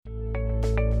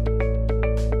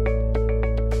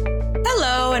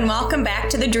Hello and welcome back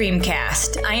to the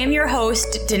Dreamcast. I am your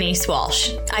host, Denise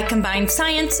Walsh. I combine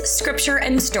science, scripture,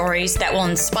 and stories that will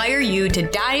inspire you to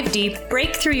dive deep,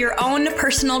 break through your own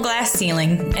personal glass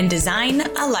ceiling, and design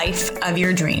a life of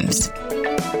your dreams.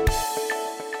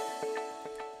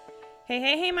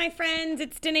 Hey, my friends,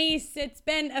 it's Denise. It's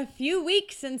been a few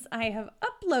weeks since I have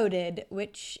uploaded,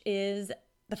 which is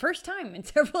the first time in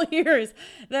several years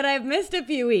that I've missed a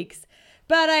few weeks.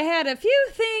 But I had a few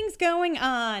things going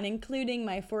on, including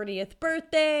my 40th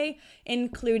birthday,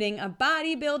 including a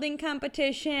bodybuilding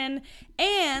competition,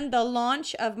 and the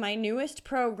launch of my newest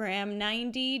program,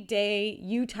 90 Day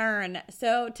U-Turn.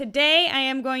 So today I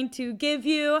am going to give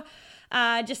you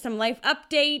just some life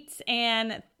updates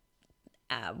and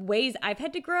ways I've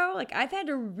had to grow. Like, I've had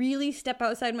to really step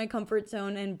outside my comfort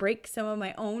zone and break some of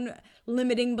my own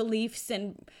limiting beliefs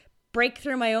and break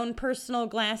through my own personal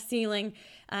glass ceiling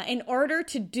in order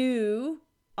to do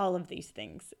all of these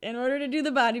things, in order to do the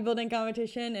bodybuilding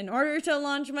competition, in order to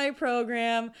launch my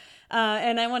program.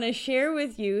 And I want to share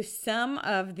with you some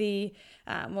of the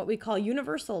what we call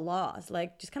universal laws,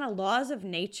 like just kind of laws of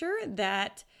nature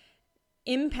that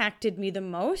impacted me the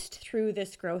most through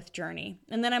this growth journey.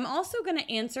 And then I'm also going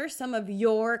to answer some of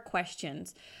your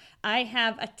questions. I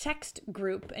have a text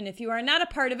group, and if you are not a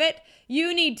part of it,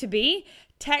 you need to be.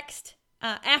 Text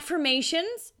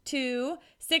affirmations to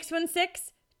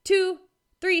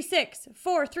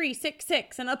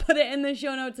 616-236-4366, and I'll put it in the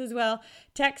show notes as well.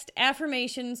 Text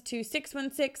affirmations to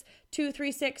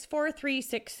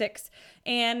 616-236-4366,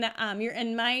 and you're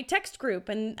in my text group,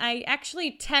 and I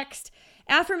actually text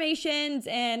affirmations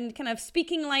and kind of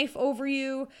speaking life over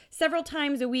you several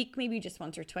times a week, maybe just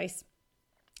once or twice.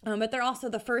 But they're also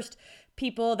the first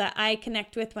people that I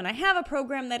connect with when I have a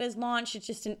program that is launched. It's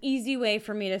just an easy way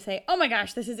for me to say, oh my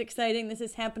gosh, this is exciting. This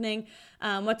is happening.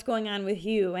 What's going on with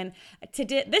you? And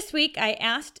this week, I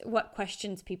asked what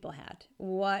questions people had,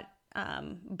 what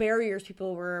barriers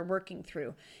people were working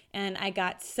through. And I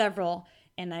got several,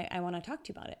 and I want to talk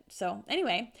to you about it. So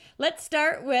anyway, let's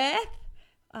start with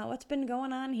what's been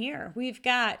going on here. We've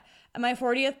got my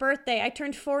 40th birthday. I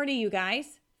turned 40, you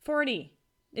guys. 40.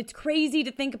 It's crazy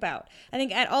to think about. I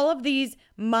think at all of these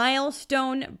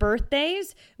milestone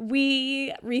birthdays,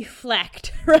 we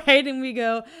reflect, right? And we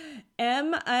go,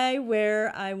 am I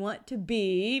where I want to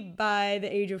be by the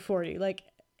age of 40? Like,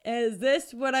 is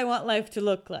this what I want life to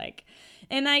look like?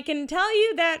 And I can tell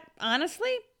you that,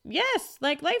 honestly, yes,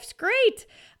 like life's great.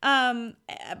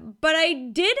 But I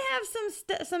did have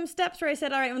some steps where I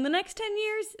said, all right, in the next 10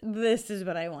 years, this is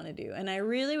what I want to do. And I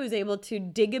really was able to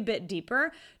dig a bit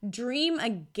deeper, dream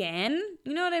again.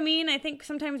 You know what I mean? I think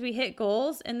sometimes we hit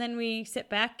goals and then we sit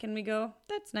back and we go,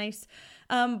 that's nice.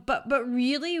 But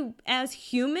really, as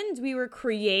humans, we were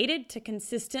created to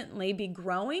consistently be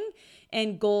growing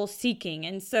and goal seeking.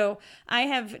 And so I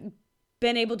have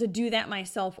been able to do that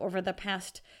myself over the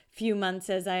past few months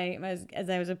as I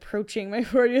was approaching my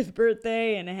 40th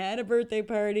birthday, and I had a birthday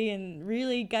party and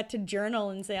really got to journal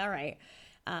and say, all right,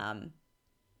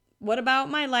 what about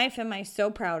my life am I so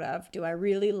proud of? Do I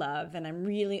really love and I'm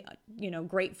really,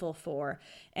 grateful for?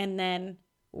 And then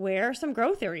where are some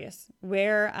growth areas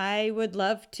where I would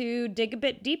love to dig a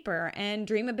bit deeper and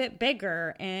dream a bit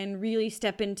bigger and really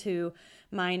step into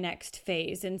my next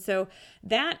phase? And so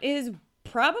that is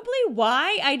probably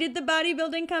why I did the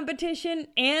bodybuilding competition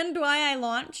and why I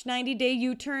launched 90 Day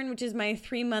U-Turn, which is my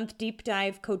 3-month deep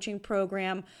dive coaching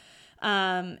program.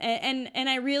 And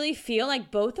I really feel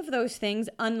like both of those things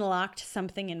unlocked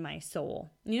something in my soul.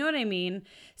 You know what I mean?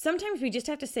 Sometimes we just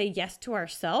have to say yes to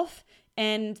ourselves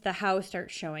and the how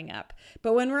starts showing up.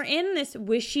 But when we're in this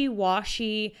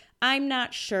wishy-washy, I'm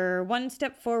not sure, 1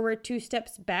 step forward, 2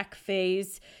 steps back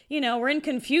phase, we're in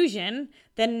confusion,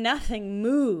 then nothing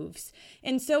moves.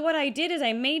 And so what I did is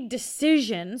I made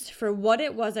decisions for what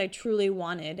it was I truly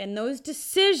wanted. And those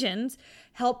decisions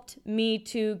helped me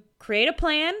to create a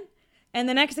plan and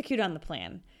then execute on the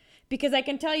plan. Because I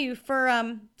can tell you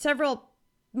for several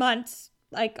months,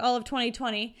 like all of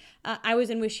 2020, I was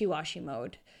in wishy-washy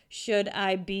mode. Should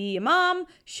I be a mom?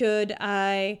 Should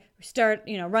I start,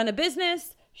 run a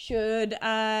business? Should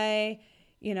I,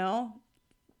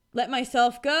 let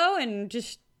myself go and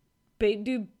just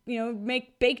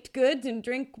make baked goods and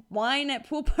drink wine at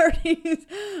pool parties?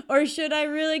 Or should I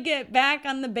really get back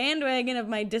on the bandwagon of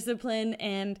my discipline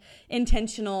and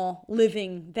intentional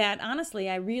living that honestly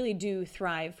I really do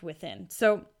thrive within?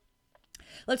 So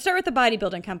let's start with the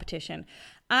bodybuilding competition.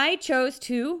 I chose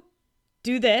to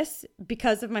do this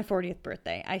because of my 40th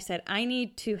birthday. I said, I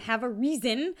need to have a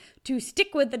reason to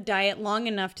stick with the diet long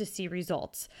enough to see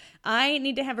results. I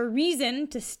need to have a reason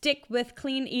to stick with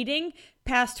clean eating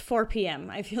past 4 p.m.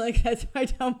 I feel like that's my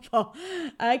downfall.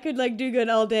 I could do good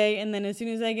all day, and then as soon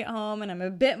as I get home and I'm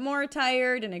a bit more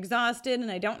tired and exhausted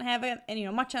and I don't have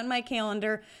much on my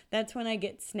calendar, that's when I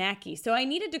get snacky. So I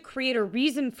needed to create a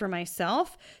reason for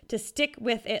myself to stick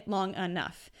with it long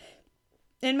enough.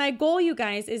 And my goal, you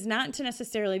guys, is not to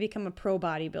necessarily become a pro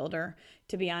bodybuilder.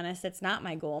 To be honest, that's not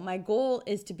my goal. My goal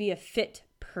is to be a fit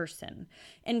person.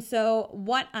 And so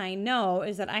what I know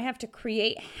is that I have to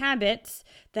create habits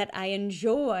that I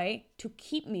enjoy to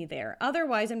keep me there.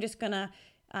 Otherwise, I'm just going to,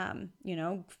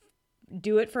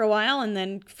 do it for a while and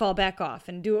then fall back off,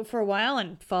 and do it for a while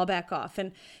and fall back off.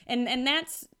 And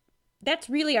that's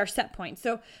really our set point.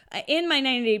 So in my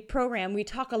 90-day program, we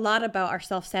talk a lot about our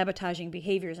self-sabotaging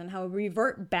behaviors and how we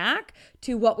revert back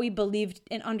to what we believed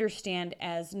and understand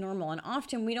as normal. And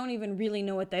often we don't even really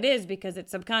know what that is because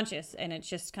it's subconscious and it's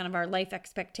just kind of our life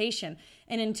expectation.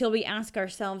 And until we ask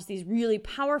ourselves these really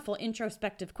powerful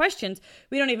introspective questions,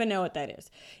 we don't even know what that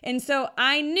is. And so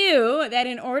I knew that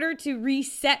in order to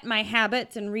reset my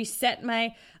habits and reset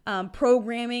my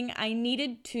programming, I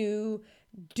needed to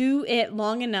do it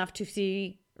long enough to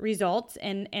see results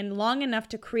and long enough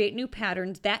to create new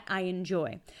patterns that I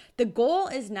enjoy. The goal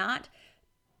is not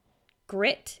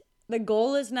grit. The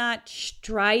goal is not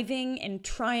striving and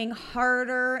trying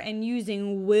harder and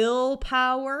using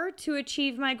willpower to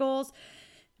achieve my goals.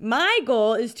 My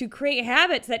goal is to create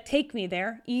habits that take me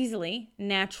there easily,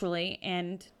 naturally,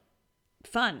 and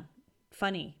fun,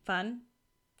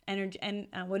 energy, and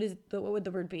what would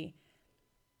the word be?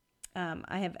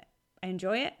 I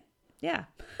enjoy it. Yeah.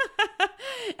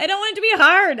 I don't want it to be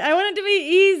hard. I want it to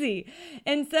be easy.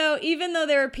 And so even though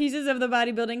there are pieces of the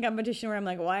bodybuilding competition where I'm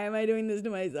like, why am I doing this to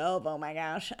myself? Oh my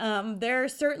gosh. There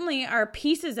certainly are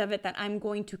pieces of it that I'm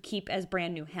going to keep as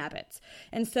brand new habits.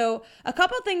 And so a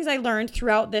couple things I learned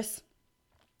throughout this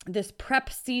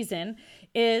prep season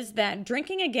is that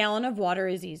drinking a gallon of water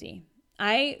is easy.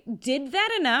 I did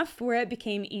that enough where it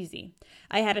became easy.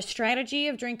 I had a strategy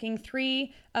of drinking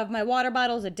 3 of my water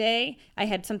bottles a day. I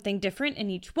had something different in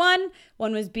each one.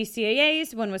 One was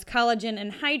BCAAs, one was collagen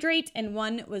and hydrate, and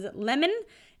one was lemon.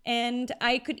 And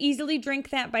I could easily drink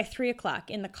that by 3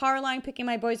 o'clock. In the car line, picking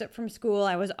my boys up from school,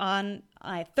 I was on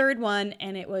my 3rd one,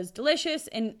 and it was delicious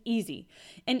and easy.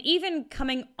 And even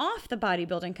coming off the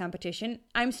bodybuilding competition,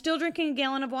 I'm still drinking a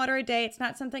gallon of water a day. It's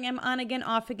not something I'm on again,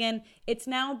 off again. It's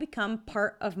now become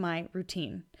part of my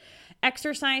routine.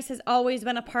 Exercise has always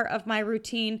been a part of my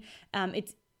routine. I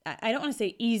don't want to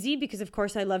say easy because, of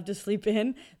course, I love to sleep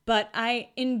in, but I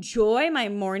enjoy my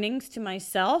mornings to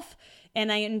myself. And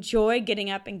I enjoy getting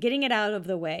up and getting it out of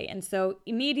the way. And so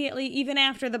immediately, even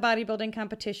after the bodybuilding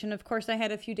competition, of course, I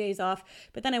had a few days off,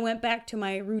 but then I went back to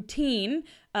my routine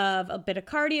of a bit of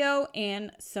cardio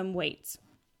and some weights.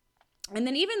 And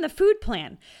then even the food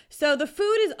plan. So the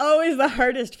food is always the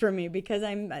hardest for me because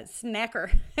I'm a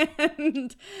snacker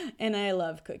and I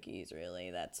love cookies,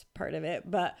 really. That's part of it.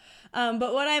 But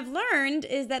what I've learned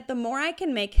is that the more I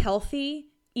can make healthy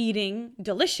eating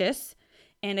delicious,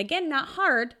 and again, not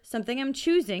hard, something I'm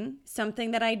choosing, something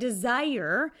that I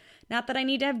desire, not that I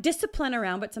need to have discipline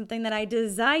around, but something that I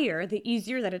desire, the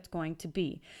easier that it's going to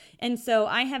be. And so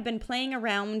I have been playing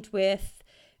around with,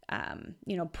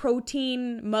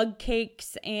 protein mug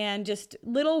cakes and just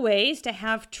little ways to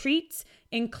have treats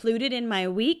included in my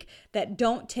week that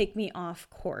don't take me off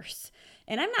course.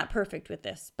 And I'm not perfect with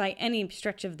this by any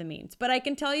stretch of the means, but I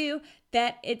can tell you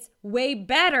that it's way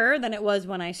better than it was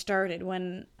when I started,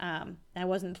 when I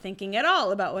wasn't thinking at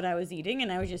all about what I was eating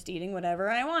and I was just eating whatever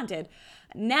I wanted.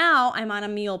 Now I'm on a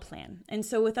meal plan. And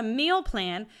so with a meal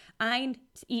plan, I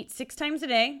eat 6 times a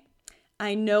day.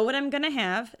 I know what I'm going to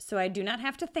have, so I do not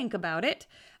have to think about it.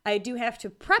 I do have to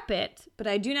prep it, but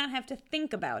I do not have to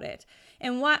think about it.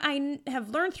 And what I have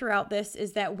learned throughout this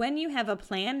is that when you have a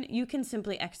plan, you can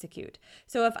simply execute.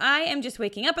 So if I am just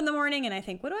waking up in the morning and I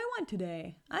think, what do I want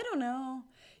today? I don't know.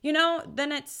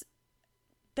 Then it's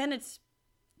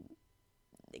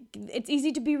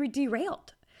easy to be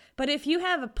derailed. But if you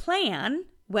have a plan,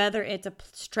 whether it's a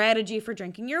strategy for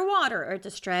drinking your water or it's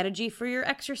a strategy for your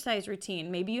exercise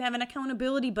routine, maybe you have an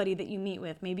accountability buddy that you meet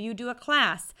with, maybe you do a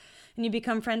class, and you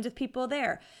become friends with people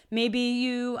there. Maybe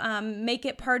you make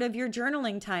it part of your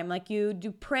journaling time, like you do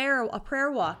a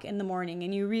prayer walk in the morning,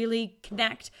 and you really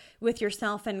connect with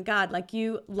yourself and God, like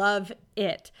you love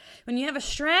it. When you have a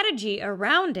strategy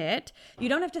around it, you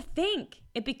don't have to think.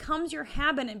 It becomes your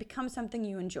habit. It becomes something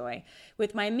you enjoy.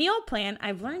 With my meal plan,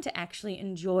 I've learned to actually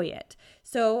enjoy it.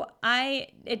 So I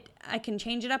can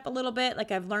change it up a little bit.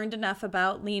 Like I've learned enough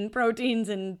about lean proteins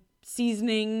and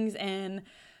seasonings and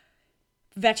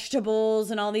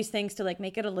vegetables and all these things to like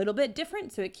make it a little bit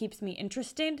different, so it keeps me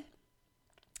interested.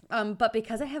 But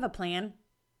because I have a plan,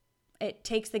 it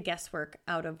takes the guesswork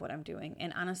out of what I'm doing.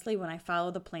 And honestly, when I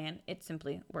follow the plan, it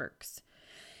simply works.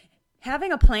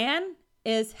 Having a plan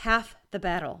is half the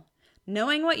battle.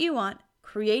 Knowing what you want,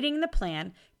 creating the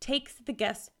plan, takes the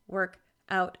guesswork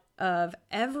out of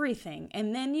everything.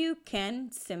 And then you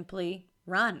can simply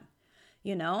run.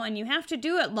 And you have to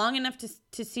do it long enough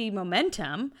to see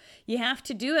momentum. You have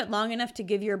to do it long enough to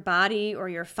give your body or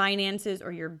your finances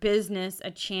or your business a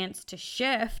chance to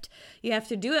shift. You have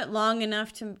to do it long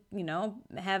enough to,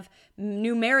 have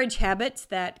new marriage habits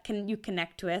that you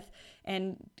connect with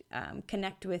and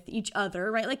connect with each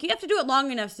other, right? Like you have to do it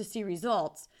long enough to see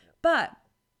results. But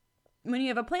when you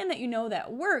have a plan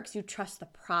that works, you trust the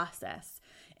process.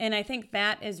 And I think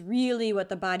that is really what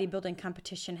the bodybuilding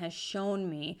competition has shown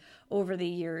me over the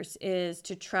years, is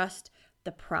to trust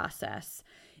the process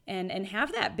and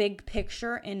have that big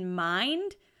picture in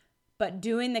mind, but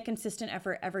doing the consistent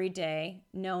effort every day,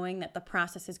 knowing that the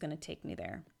process is going to take me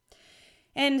there.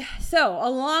 And so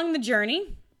along the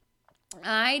journey,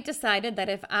 I decided that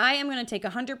if I am going to take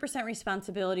 100%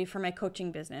 responsibility for my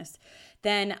coaching business,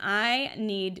 then I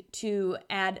need to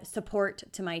add support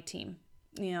to my team.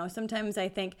 Sometimes I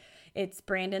think it's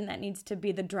Brandon that needs to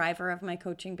be the driver of my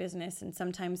coaching business. And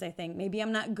sometimes I think maybe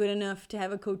I'm not good enough to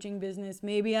have a coaching business.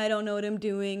 Maybe I don't know what I'm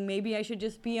doing. Maybe I should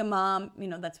just be a mom.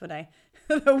 That's what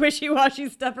the wishy-washy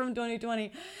stuff from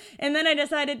 2020. And then I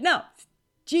decided, no,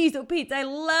 geez, oh Pete, I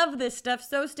love this stuff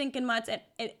so stinking much.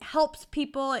 It helps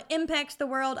people. It impacts the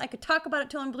world. I could talk about it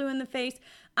till I'm blue in the face.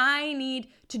 I need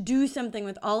to do something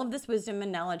with all of this wisdom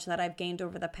and knowledge that I've gained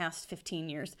over the past 15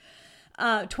 years.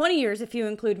 20 years if you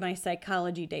include my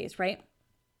psychology days, right?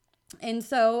 And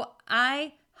so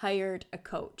I hired a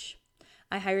coach.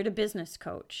 I hired a business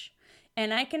coach.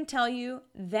 And I can tell you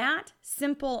that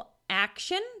simple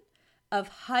action of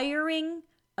hiring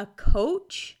a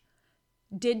coach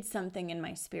did something in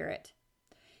my spirit.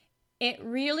 It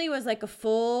really was like a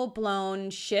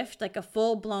full-blown shift, like a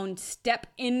full-blown step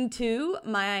into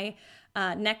my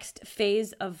next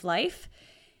phase of life.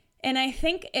 And I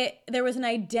think there was an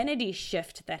identity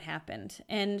shift that happened.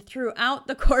 And throughout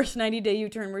the course 90 Day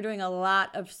U-Turn, we're doing a lot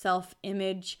of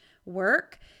self-image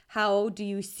work. How do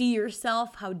you see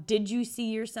yourself? How did you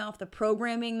see yourself? The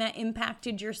programming that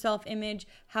impacted your self-image.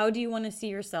 How do you want to see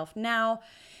yourself now?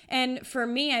 And for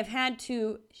me, I've had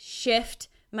to shift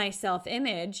my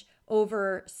self-image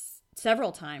over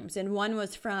several times. And one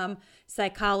was from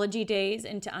psychology days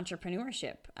into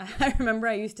entrepreneurship. I remember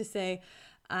I used to say,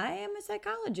 I am a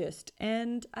psychologist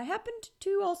and I happen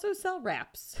to also sell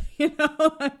wraps.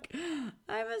 Like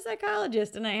I'm a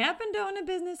psychologist and I happen to own a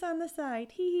business on the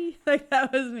side. Like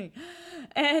that was me.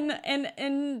 And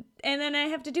then I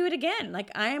have to do it again. Like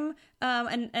I'm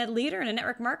a leader in a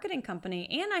network marketing company,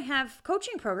 and I have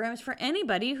coaching programs for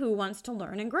anybody who wants to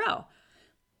learn and grow.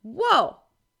 Whoa,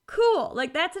 cool.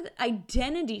 Like that's an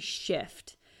identity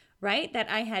shift, right, that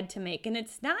I had to make. And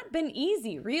it's not been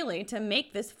easy, really, to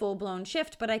make this full-blown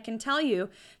shift. But I can tell you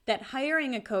that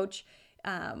hiring a coach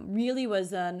really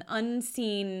was an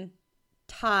unseen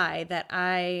tie that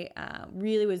I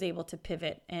really was able to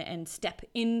pivot and step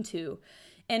into.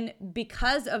 And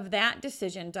because of that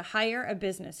decision to hire a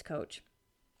business coach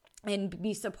and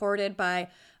be supported by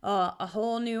a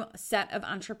whole new set of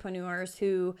entrepreneurs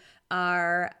who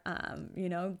are,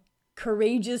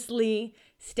 courageously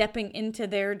stepping into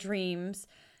their dreams,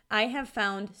 I have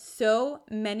found so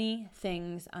many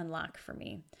things unlock for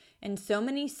me and so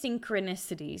many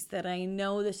synchronicities that I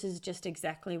know this is just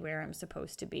exactly where I'm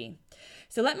supposed to be.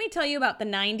 So let me tell you about the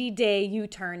 90 Day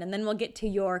U-Turn, and then we'll get to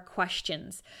your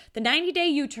questions. The 90 Day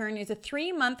U-Turn is a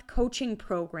 3-month coaching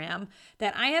program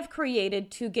that I have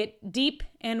created to get deep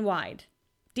and wide.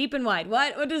 Deep and wide.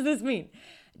 What does this mean?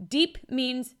 Deep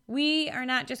means we are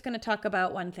not just going to talk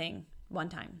about one thing one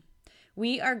time.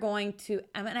 I'm going to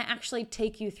actually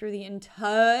take you through the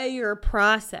entire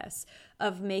process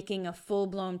of making a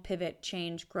full-blown pivot,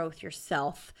 change, growth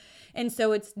yourself. And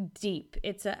so it's deep.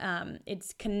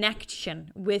 It's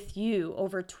connection with you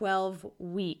over 12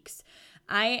 weeks.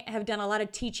 I have done a lot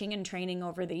of teaching and training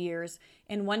over the years.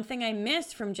 And one thing I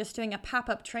miss from just doing a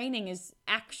pop-up training is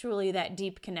actually that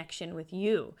deep connection with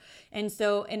you. And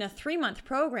so in a 3-month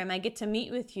program, I get to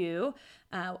meet with you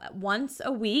once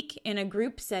a week in a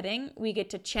group setting. We get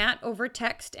to chat over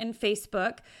text and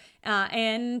Facebook,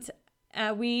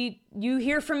 you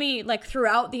hear from me like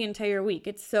throughout the entire week.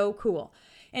 It's so cool.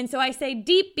 And so I say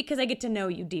deep because I get to know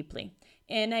you deeply.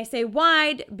 And I say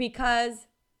wide because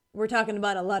we're talking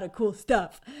about a lot of cool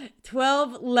stuff.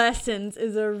 12 lessons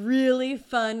is a really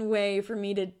fun way for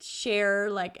me to share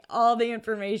like all the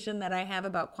information that I have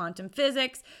about quantum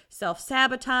physics,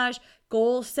 self-sabotage,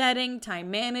 goal setting, time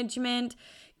management,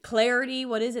 clarity,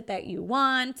 what is it that you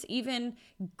want, even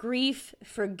grief,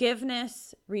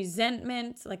 forgiveness,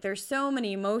 resentment. Like there's so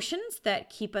many emotions that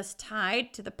keep us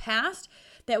tied to the past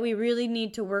that we really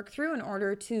need to work through in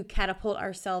order to catapult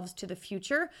ourselves to the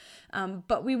future.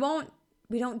 But we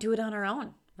don't do it on our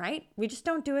own, right? We just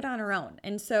don't do it on our own.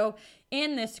 And so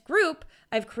in this group,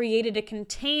 I've created a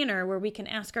container where we can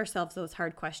ask ourselves those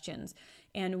hard questions,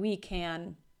 and we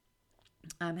can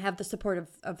have the support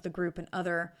of the group and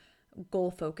other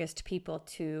goal-focused people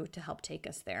to help take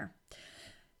us there.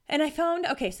 And I found,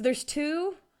 so there's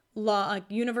 2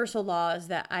 universal laws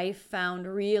that I found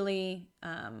really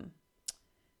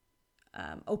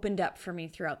opened up for me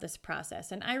throughout this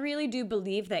process. And I really do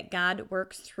believe that God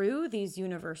works through these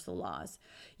universal laws.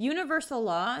 Universal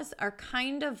laws are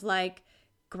kind of like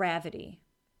gravity.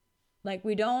 Like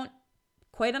we don't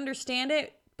quite understand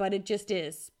it, but it just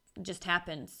is. It just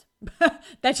happens.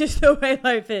 That's just the way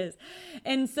life is.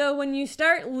 And so when you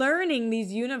start learning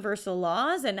these universal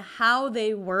laws and how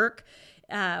they work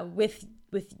with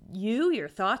you, your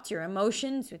thoughts, your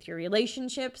emotions, with your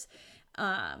relationships,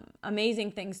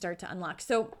 amazing things start to unlock.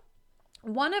 So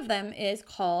one of them is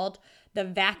called the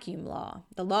vacuum law,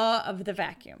 the law of the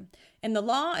vacuum. And the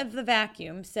law of the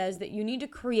vacuum says that you need to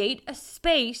create a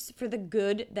space for the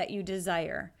good that you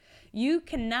desire. You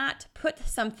cannot put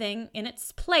something in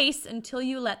its place until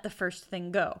you let the first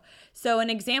thing go. So an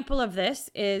example of this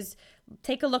is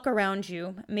take a look around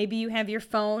you. Maybe you have your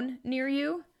phone near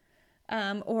you,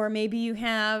 or maybe you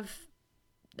have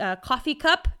a coffee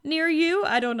cup near you.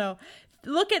 I don't know.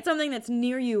 Look at something that's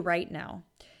near you right now.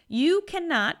 You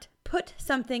cannot put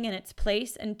something in its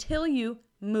place until you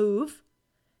move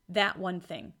that one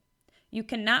thing. You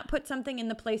cannot put something in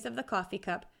the place of the coffee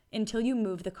cup until you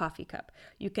move the coffee cup.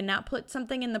 You cannot put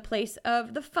something in the place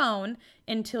of the phone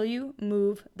until you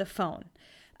move the phone.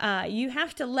 You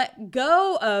have to let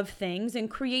go of things and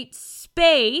create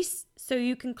space so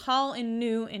you can call in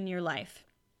new in your life.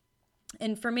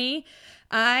 And for me,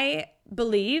 I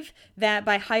believe that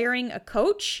by hiring a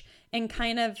coach and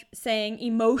kind of saying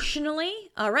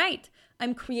emotionally, all right,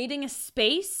 I'm creating a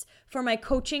space for my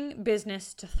coaching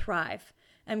business to thrive.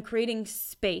 I'm creating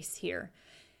space here.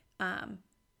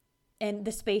 And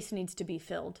the space needs to be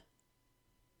filled.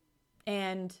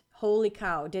 And holy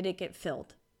cow, did it get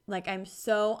filled. Like I'm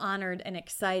so honored and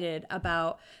excited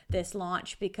about this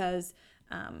launch because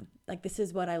this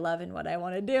is what I love and what I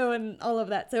want to do and all of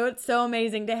that. So it's so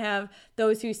amazing to have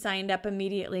those who signed up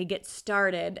immediately get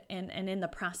started and in the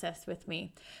process with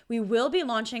me. We will be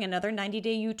launching another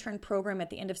 90-day U-Turn program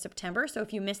at the end of September. So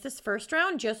if you missed this first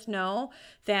round, just know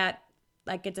that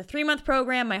it's a 3-month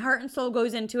program. My heart and soul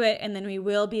goes into it. And then we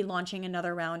will be launching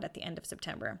another round at the end of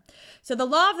September. So the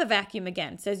law of the vacuum,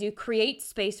 again, says you create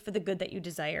space for the good that you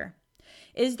desire.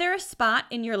 Is there a spot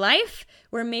in your life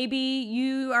where maybe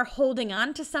you are holding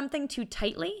on to something too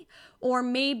tightly? Or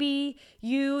maybe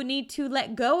you need to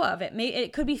let go of it.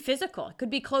 It could be physical. It could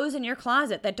be clothes in your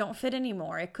closet that don't fit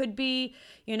anymore. It could be,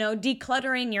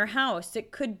 decluttering your house.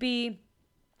 It could be...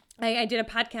 I did a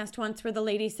podcast once where the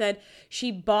lady said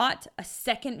she bought a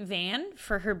second van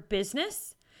for her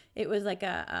business. It was like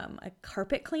a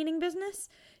carpet cleaning business.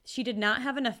 She did not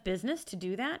have enough business to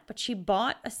do that, but she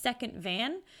bought a second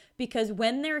van because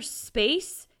when there's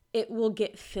space, it will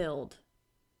get filled.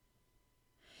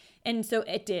 And so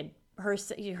it did.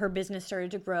 Her business started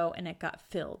to grow and it got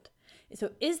filled.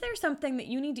 So is there something that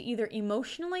you need to either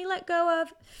emotionally let go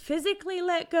of, physically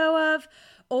let go of,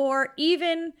 or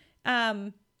even...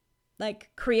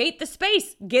 create the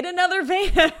space, get another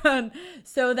van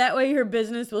so that way your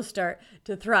business will start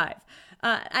to thrive.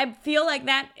 I feel like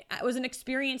that was an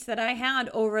experience that I had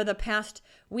over the past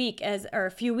week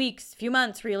few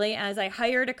months really, as I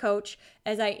hired a coach,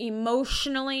 as I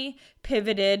emotionally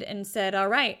pivoted and said, all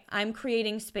right, I'm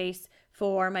creating space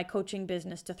for my coaching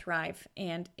business to thrive,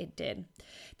 and it did.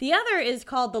 The other is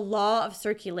called the law of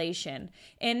circulation,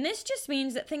 and this just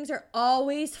means that things are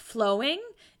always flowing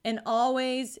and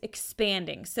always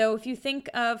expanding. So if you think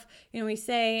of, we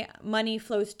say money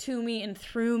flows to me and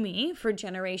through me for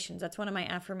generations. That's one of my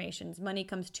affirmations. Money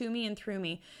comes to me and through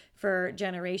me for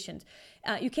generations.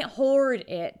 You can't hoard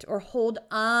it or hold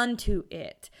on to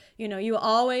it. You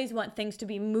always want things to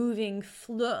be moving,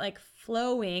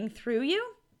 flowing through you.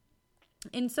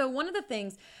 And so one of the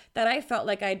things that I felt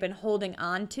like I'd been holding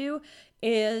on to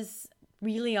is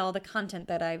really all the content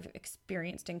that I've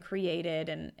experienced and created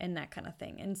and that kind of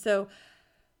thing. And so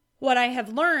what I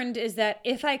have learned is that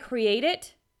if I create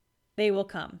it, they will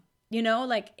come.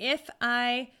 If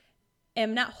I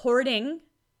am not hoarding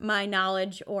my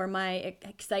knowledge or my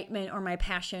excitement or my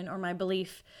passion or my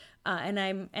belief, and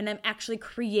I'm actually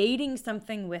creating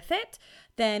something with it,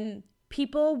 then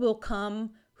people will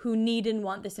come who need and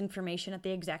want this information at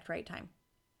the exact right time.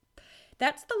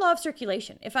 That's the law of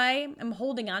circulation. If I am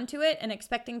holding on to it and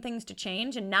expecting things to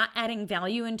change and not adding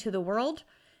value into the world,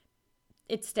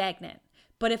 it's stagnant.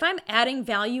 But if I'm adding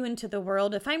value into the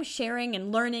world, if I'm sharing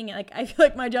and learning, I feel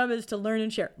like my job is to learn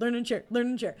and share.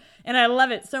 And I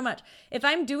love it so much. If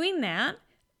I'm doing that,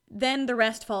 then the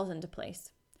rest falls into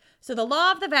place. So the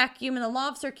law of the vacuum and the law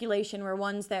of circulation were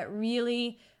ones that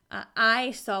really I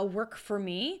saw work for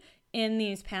me in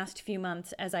these past few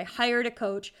months as I hired a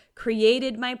coach,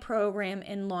 created my program,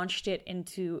 and launched it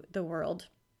into the world.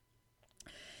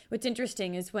 What's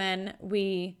interesting is when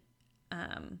we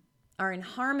are in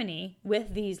harmony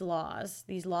with these laws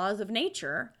of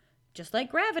nature, just like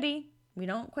gravity, we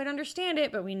don't quite understand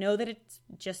it, but we know that it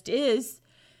just is,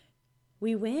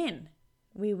 we win.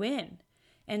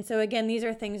 And so again, these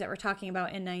are things that we're talking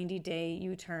about in 90-Day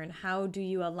U-Turn. How do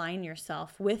you align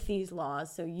yourself with these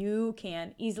laws so you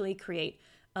can easily create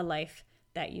a life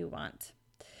that you want?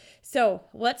 So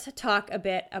let's talk a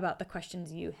bit about the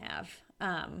questions you have.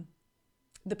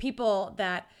 The people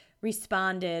that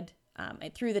responded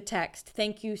through the text,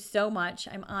 thank you so much.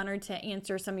 I'm honored to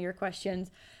answer some of your questions.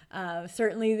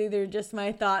 Certainly, they're just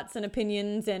my thoughts and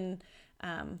opinions and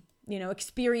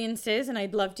experiences, and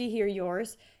I'd love to hear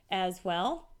yours as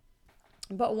well.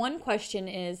 But one question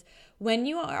is, when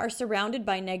you are surrounded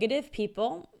by negative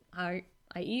people, i.e.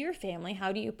 your family,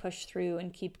 how do you push through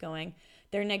and keep going?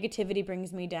 Their negativity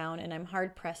brings me down and I'm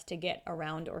hard pressed to get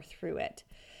around or through it.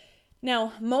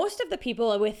 Now, most of the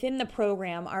people within the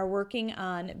program are working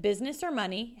on business or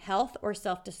money, health or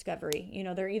self-discovery.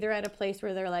 They're either at a place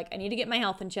where they're like, I need to get my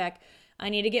health in check, I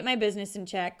need to get my business in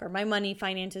check, or my money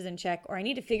finances in check, or I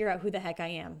need to figure out who the heck I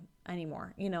am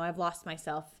anymore. I've lost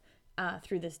myself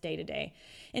through this day-to-day.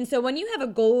 And so when you have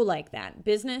a goal like that,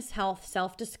 business, health,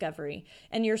 self-discovery,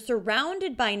 and you're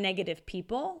surrounded by negative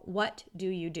people, what do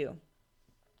you do?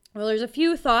 Well, there's a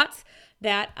few thoughts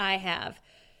that I have.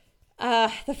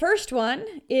 The first one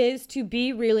is to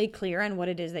be really clear on what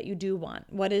it is that you do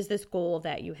want. What is this goal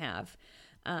that you have?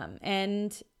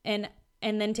 And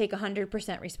then take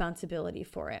 100% responsibility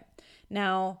for it.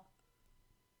 Now,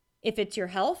 if it's your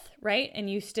health, right, and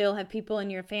you still have people in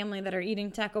your family that are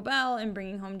eating Taco Bell and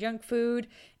bringing home junk food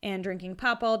and drinking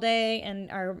pop all day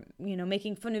and are,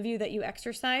 making fun of you that you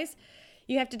exercise,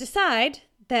 you have to decide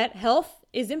that health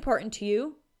is important to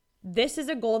you. This is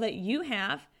a goal that you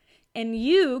have, and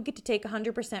you get to take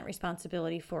 100%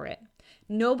 responsibility for it.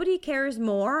 Nobody cares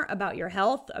more about your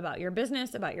health, about your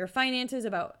business, about your finances,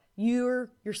 about your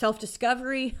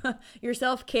self-discovery, your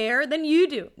self-care than you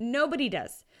do. Nobody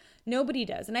does.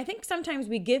 And I think sometimes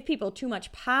we give people too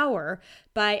much power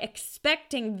by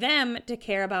expecting them to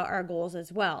care about our goals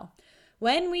as well.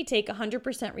 When we take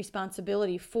 100%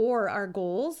 responsibility for our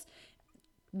goals,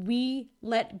 we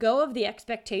let go of the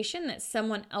expectation that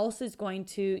someone else is going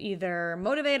to either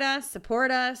motivate us, support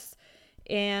us,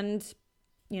 and,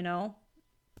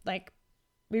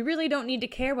 we really don't need to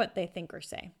care what they think or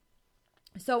say.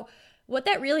 So what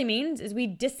that really means is we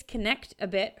disconnect a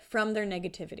bit from their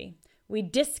negativity. We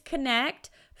disconnect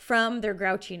from their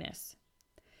grouchiness.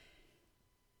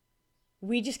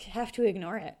 We just have to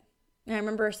ignore it. And I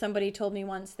remember somebody told me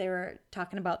once, they were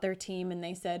talking about their team and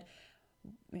they said,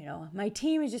 my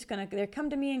team is just they come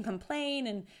to me and complain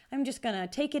and I'm just going to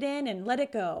take it in and let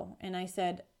it go. And I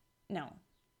said, no.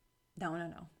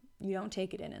 You don't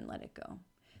take it in and let it go.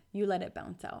 You let it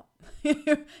bounce out.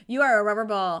 You are a rubber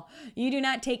ball. You do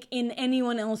not take in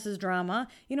anyone else's drama.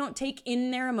 You don't take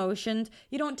in their emotions.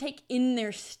 You don't take in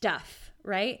their stuff,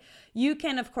 right? You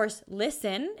can, of course,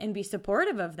 listen and be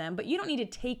supportive of them, but you don't need to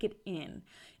take it in.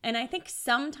 And I think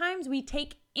sometimes we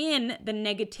take in the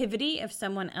negativity of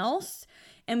someone else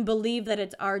and believe that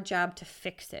it's our job to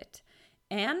fix it.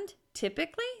 And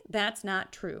typically, that's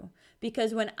not true.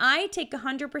 Because when I take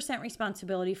 100%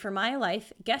 responsibility for my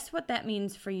life, guess what that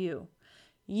means for you?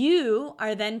 you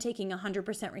are then taking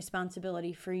 100%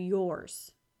 responsibility for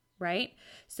yours, right?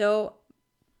 So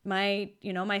my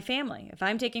family, if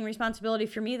I'm taking responsibility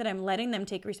for me, then I'm letting them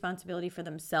take responsibility for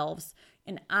themselves,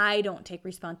 and I don't take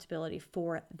responsibility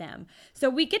for them. So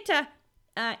we get to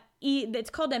it's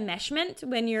called enmeshment.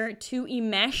 When you're too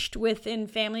enmeshed within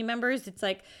family members, it's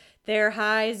like their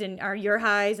highs are your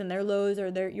highs and their lows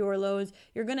are your lows.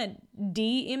 You're gonna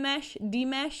demesh.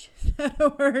 Is that a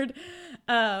word?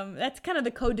 That's kind of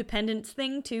the codependence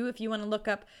thing too. If you want to look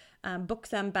up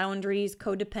books on boundaries,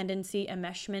 codependency,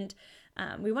 enmeshment.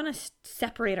 We want to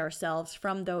separate ourselves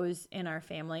from those in our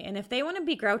family. And if they want to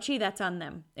be grouchy, that's on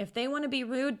them. If they want to be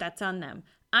rude, that's on them.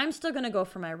 I'm still going to go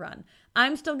for my run.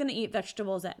 I'm still going to eat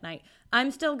vegetables at night.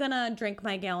 I'm still going to drink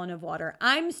my gallon of water.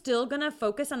 I'm still going to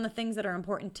focus on the things that are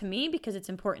important to me because it's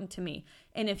important to me.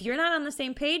 And if you're not on the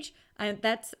same page,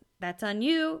 that's on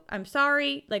you. I'm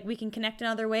sorry. Like, we can connect in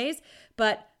other ways,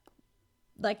 but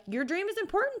like, your dream is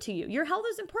important to you. Your health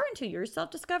is important to you. Your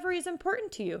self-discovery is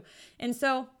important to you. And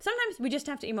so sometimes we just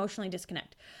have to emotionally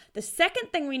disconnect. The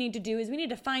second thing we need to do is we need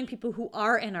to find people who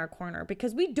are in our corner,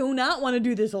 because we do not want to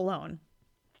do this alone.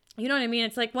 You know what I mean?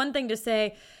 It's like one thing to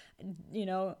say,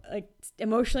 like,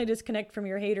 emotionally disconnect from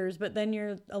your haters, but then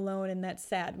you're alone and that's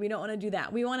sad. We don't want to do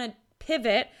that. We want to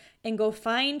pivot and go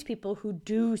find people who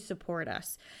do support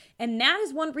us. And that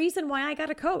is one reason why I got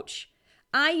a coach.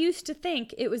 I used to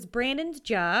think it was Brandon's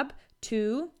job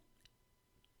to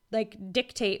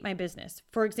dictate my business.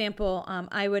 For example,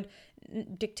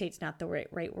 dictate's not the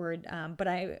right word, but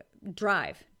I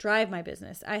drive my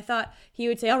business. I thought he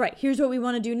would say, all right, here's what we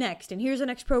want to do next. And here's the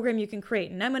next program you can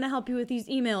create. And I'm going to help you with these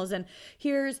emails. And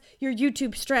here's your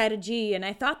YouTube strategy. And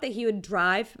I thought that he would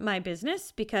drive my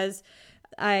business because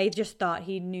I just thought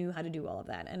he knew how to do all of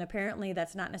that. And apparently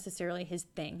that's not necessarily his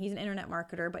thing. He's an internet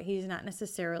marketer, but he's not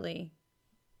necessarily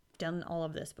done all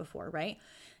of this before, right?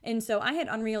 And so I had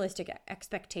unrealistic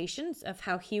expectations of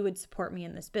how he would support me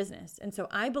in this business. And so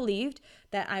I believed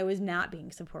that I was not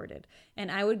being supported.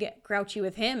 And I would get grouchy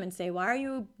with him and say, why are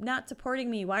you not supporting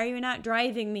me? Why are you not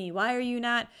driving me? Why are you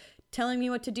not telling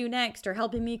me what to do next or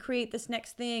helping me create this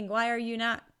next thing? Why are you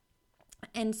not?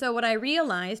 And so what I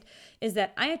realized is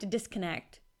that I had to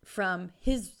disconnect from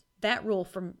that role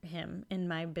from him in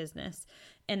my business.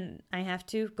 And I have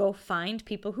to go find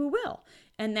people who will.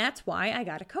 And that's why I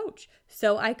got a coach.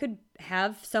 So I could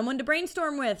have someone to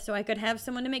brainstorm with. So I could have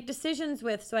someone to make decisions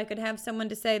with. So I could have someone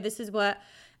to say, this is what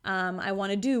I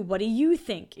want to do. What do you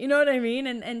think? You know what I mean?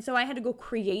 And so I had to go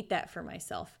create that for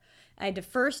myself. I had to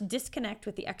first disconnect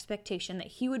with the expectation that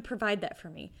he would provide that for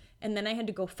me. And then I had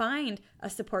to go find a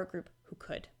support group who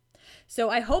could. So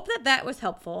I hope that was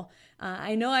helpful.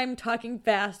 I know I'm talking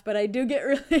fast, but I do get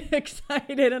really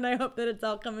excited, and I hope that it's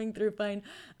all coming through fine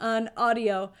on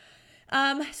audio.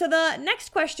 So the next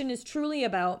question is truly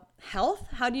about health.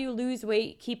 How do you lose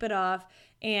weight, keep it off,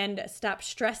 and stop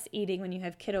stress eating when you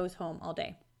have kiddos home all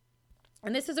day?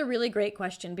 And this is a really great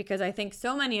question because I think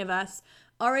so many of us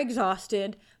are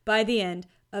exhausted by the end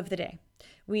of the day.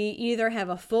 We either have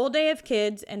a full day of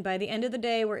kids, and by the end of the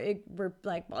day, we're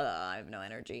like, I have no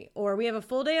energy. Or we have a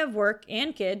full day of work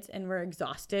and kids, and we're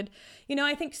exhausted.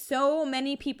 I think so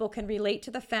many people can relate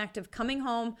to the fact of coming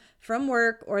home from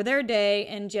work or their day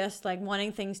and just like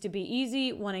wanting things to be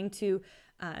easy, wanting to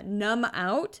numb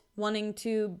out, wanting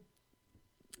to,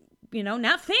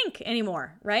 not think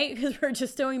anymore, right? Because we're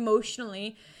just so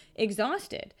emotionally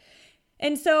exhausted.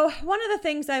 And so one of the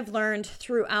things I've learned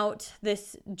throughout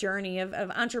this journey of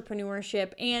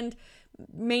entrepreneurship and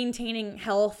maintaining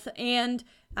health and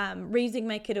raising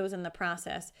my kiddos in the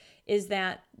process is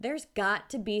that there's got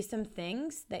to be some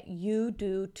things that you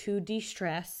do to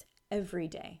de-stress every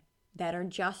day that are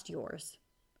just yours.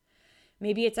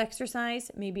 Maybe it's exercise,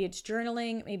 maybe it's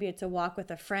journaling, maybe it's a walk with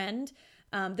a friend.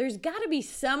 There's got to be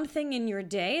something in your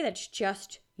day that's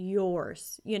just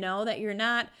yours, that you're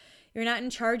not in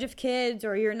charge of kids,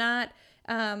 or you're not,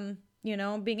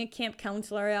 being a camp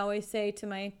counselor. I always say to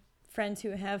my friends who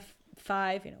have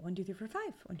 5, 1, 2, 3, 4, 5,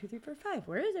 1, 2, 3, 4, 5.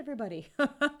 Where is everybody?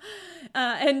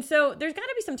 And so there's got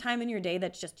to be some time in your day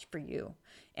that's just for you.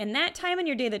 And that time in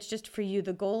your day that's just for you,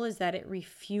 the goal is that it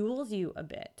refuels you a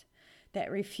bit.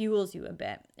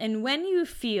 And when you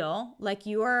feel like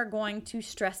you are going to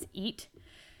stress eat,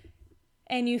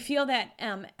 and you feel that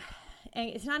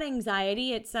it's not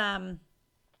anxiety, it's kind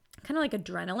of like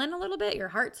adrenaline a little bit. Your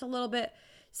heart's a little bit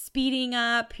speeding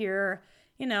up. You're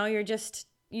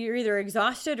either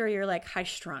exhausted or you're like high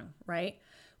strung, right?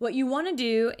 What you want to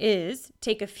do is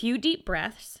take a few deep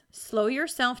breaths, slow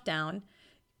yourself down,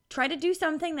 try to do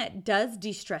something that does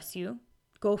de-stress you.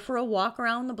 Go for a walk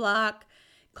around the block,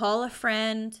 call a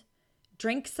friend,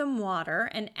 drink some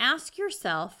water, and ask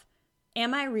yourself,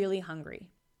 am I really hungry?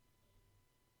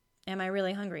 Am I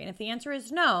really hungry? And if the answer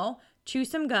is no, chew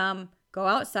some gum, go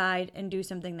outside, and do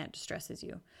something that distresses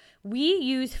you. We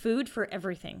use food for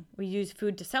everything. We use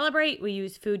food to celebrate. We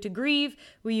use food to grieve.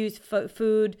 We use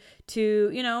food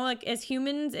to, like as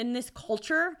humans in this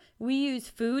culture, we use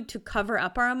food to cover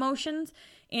up our emotions,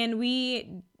 and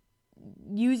we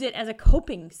use it as a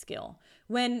coping skill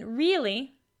when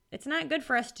really it's not good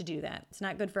for us to do that. It's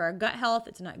not good for our gut health.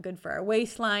 It's not good for our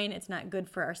waistline. It's not good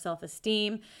for our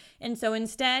self-esteem. And so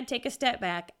instead, take a step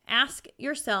back, ask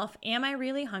yourself, am I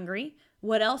really hungry?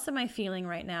 What else am I feeling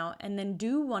right now? And then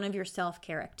do one of your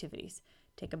self-care activities.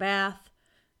 Take a bath.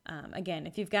 Again,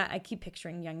 if you've got, I keep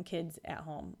picturing young kids at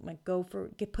home, like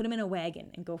put them in a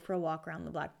wagon and go for a walk around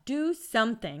the block. Do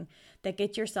something that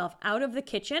gets yourself out of the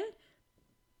kitchen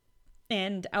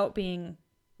and out being,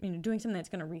 doing something that's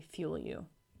going to refuel you.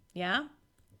 Yeah?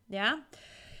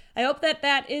 I hope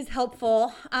that is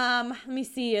helpful. Let me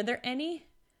see. Are there any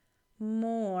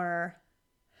more?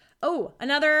 Oh,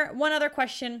 one other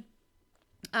question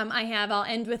I have, I'll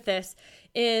end with this,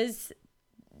 is,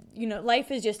 life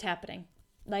is just happening.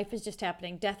 Life is just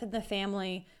happening. Death in the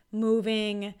family,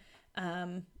 moving,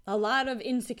 a lot of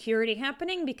insecurity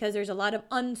happening because there's a lot of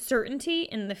uncertainty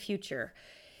in the future.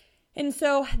 And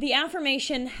so the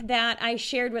affirmation that I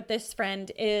shared with this friend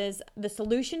is, the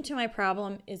solution to my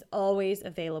problem is always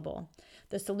available.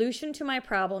 The solution to my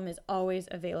problem is always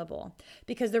available.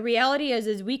 Because the reality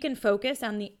is we can focus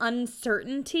on the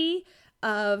uncertainty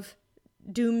of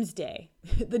doomsday,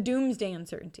 the doomsday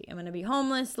uncertainty. I'm going to be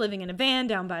homeless, living in a van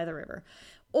down by the river.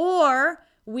 Or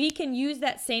we can use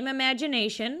that same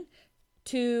imagination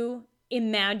to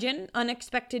imagine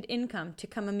unexpected income to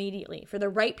come immediately, for the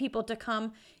right people to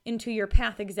come into your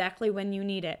path exactly when you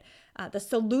need it. The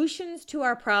solutions to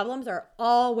our problems are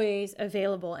always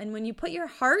available. And when you put your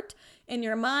heart and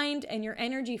your mind and your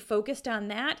energy focused on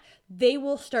that, they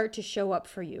will start to show up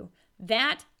for you.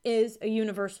 That is a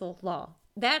universal law.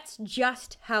 That's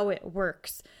just how it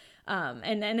works.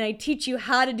 And I teach you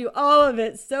how to do all of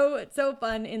it. It's so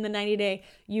fun in the 90-day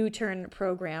U-Turn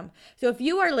program. So if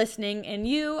you are listening and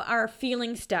you are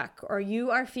feeling stuck, or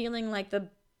you are feeling like the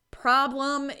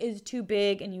problem is too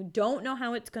big and you don't know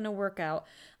how it's going to work out,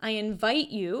 I invite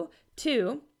you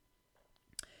to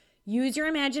use your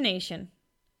imagination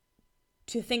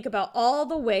to think about all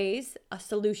the ways a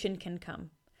solution can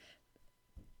come.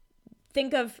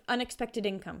 Think of unexpected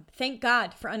income. Thank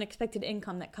God for unexpected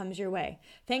income that comes your way.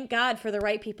 Thank God for the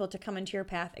right people to come into your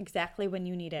path exactly when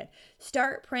you need it.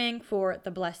 Start praying for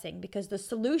the blessing, because the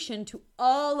solution to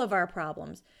all of our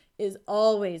problems is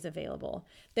always available.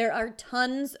 There are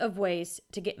tons of ways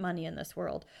to get money in this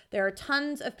world. There are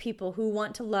tons of people who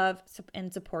want to love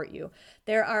and support you.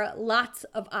 There are lots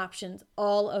of options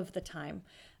all of the time.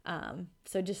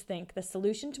 So just think, the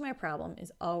solution to my problem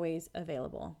is always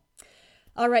available.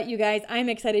 All right, you guys, I'm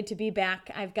excited to be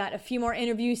back. I've got a few more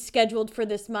interviews scheduled for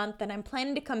this month, and I'm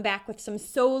planning to come back with some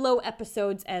solo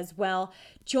episodes as well.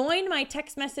 Join my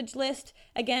text message list.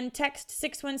 Again, text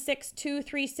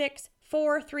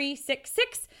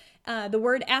 616-236-4366, the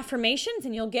word affirmations,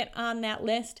 and you'll get on that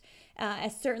list.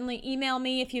 Certainly email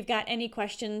me if you've got any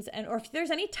questions, or if there's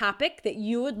any topic that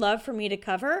you would love for me to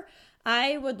cover.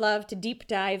 I would love to deep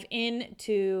dive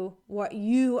into what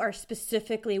you are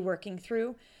specifically working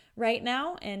through right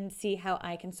now and see how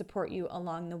I can support you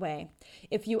along the way.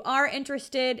 If you are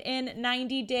interested in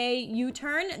 90-day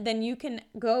U-Turn, then you can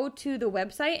go to the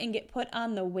website and get put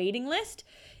on the waiting list.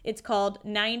 It's called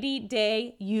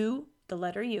 90dayu, the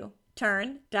letter U,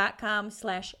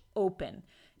 turn.com/open.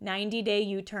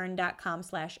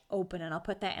 90dayuturn.com/open. And I'll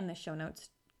put that in the show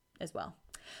notes as well.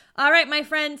 All right, my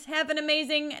friends, have an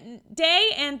amazing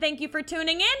day, and thank you for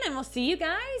tuning in, and we'll see you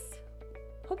guys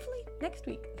hopefully next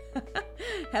week.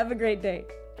 Have a great day.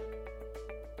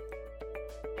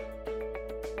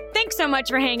 Thanks so much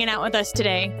for hanging out with us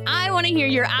today. I want to hear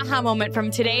your aha moment from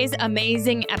today's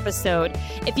amazing episode.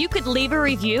 If you could leave a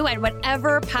review at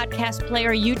whatever podcast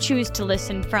player you choose to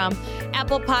listen from,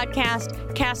 Apple Podcast,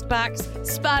 Castbox,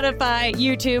 Spotify,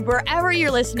 YouTube, wherever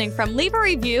you're listening from, leave a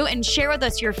review and share with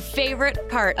us your favorite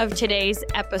part of today's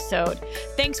episode.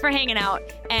 Thanks for hanging out,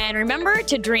 and remember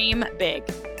to dream big.